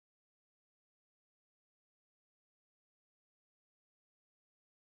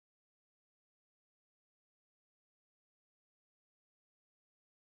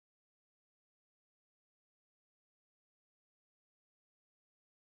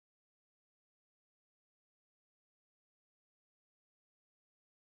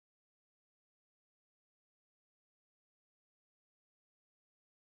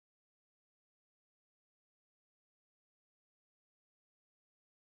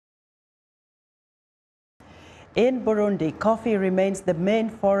In Burundi, coffee remains the main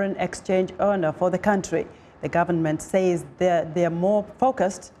foreign exchange earner for the country. The government says they're more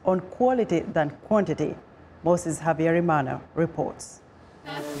focused on quality than quantity. Moses Havyarimana reports.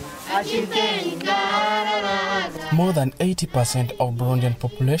 More than 80% of Burundian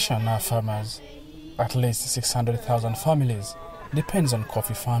population are farmers. At least 600,000 families depends on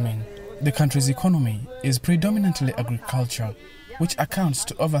coffee farming. The country's economy is predominantly agriculture, which accounts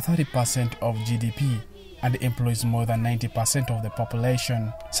to over 30% of GDP and employs more than 90% of the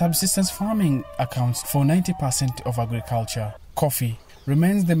population. Subsistence farming accounts for 90% of agriculture. Coffee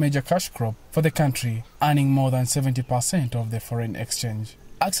remains the major cash crop for the country, earning more than 70% of the foreign exchange.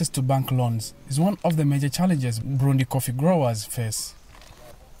 Access to bank loans is one of the major challenges Burundi coffee growers face.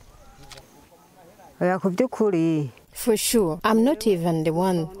 For sure, I'm not even the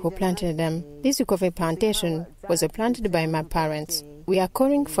one who planted them. This coffee plantation was planted by my parents. We are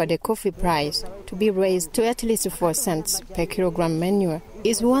calling for the coffee price to be raised to at least 4 cents per kilogram manure.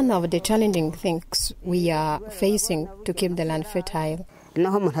 It's one of the challenging things we are facing to keep the land fertile.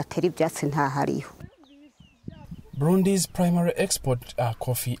 Burundi's primary exports are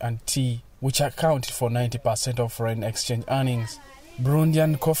coffee and tea, which account for 90% of foreign exchange earnings.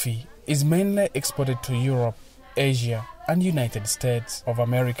 Burundian coffee is mainly exported to Europe, Asia, and United States of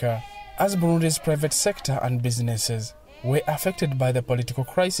America. As Burundi's private sector and businesses were affected by the political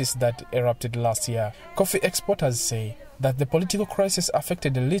crisis that erupted last year, coffee exporters say that the political crisis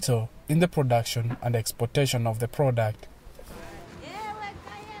affected a little in the production and exportation of the product.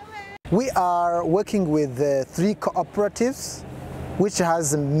 We are working with 3 cooperatives, which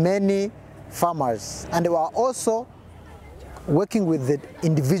has many farmers, and we are also working with the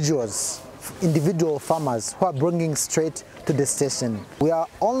individual farmers who are bringing straight to the station. We are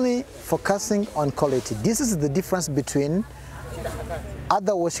only focusing on quality. This is the difference between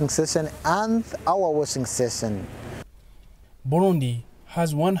other washing station and our washing station. Burundi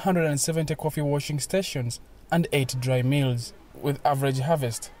has 170 coffee washing stations and 8 dry mills. With average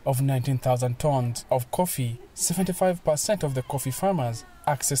harvest of 19,000 tons of coffee, 75% of the coffee farmers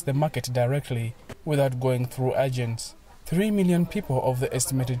access the market directly without going through agents. 3 million people of the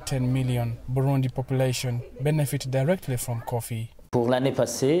estimated 10 million Burundi population benefit directly from coffee. Pour l'année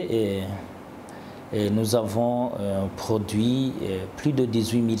passée, nous avons produit plus de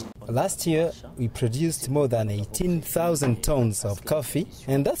 18 000. Last year, we produced more than 18,000 tons of coffee,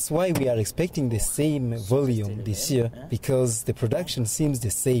 and that's why we are expecting the same volume this year, because the production seems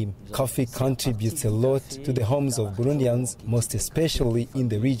the same. Coffee contributes a lot to the homes of Burundians, most especially in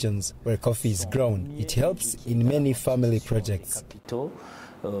the regions where coffee is grown. It helps in many family projects.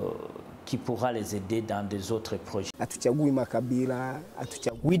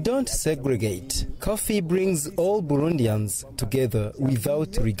 We don't segregate. Coffee brings all Burundians together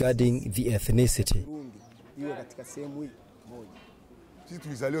without regarding the ethnicity.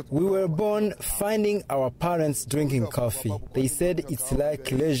 We were born finding our parents drinking coffee. They said it's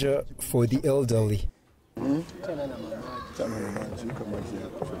like leisure for the elderly.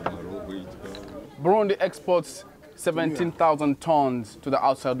 Burundi exports 17,000 tons to the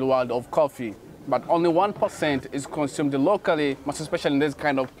outside world of coffee, but only 1% is consumed locally, most especially in this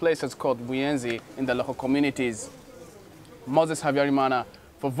kind of places called Buyenzi in the local communities. Moses Havyarimana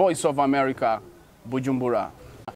for Voice of America, Bujumbura.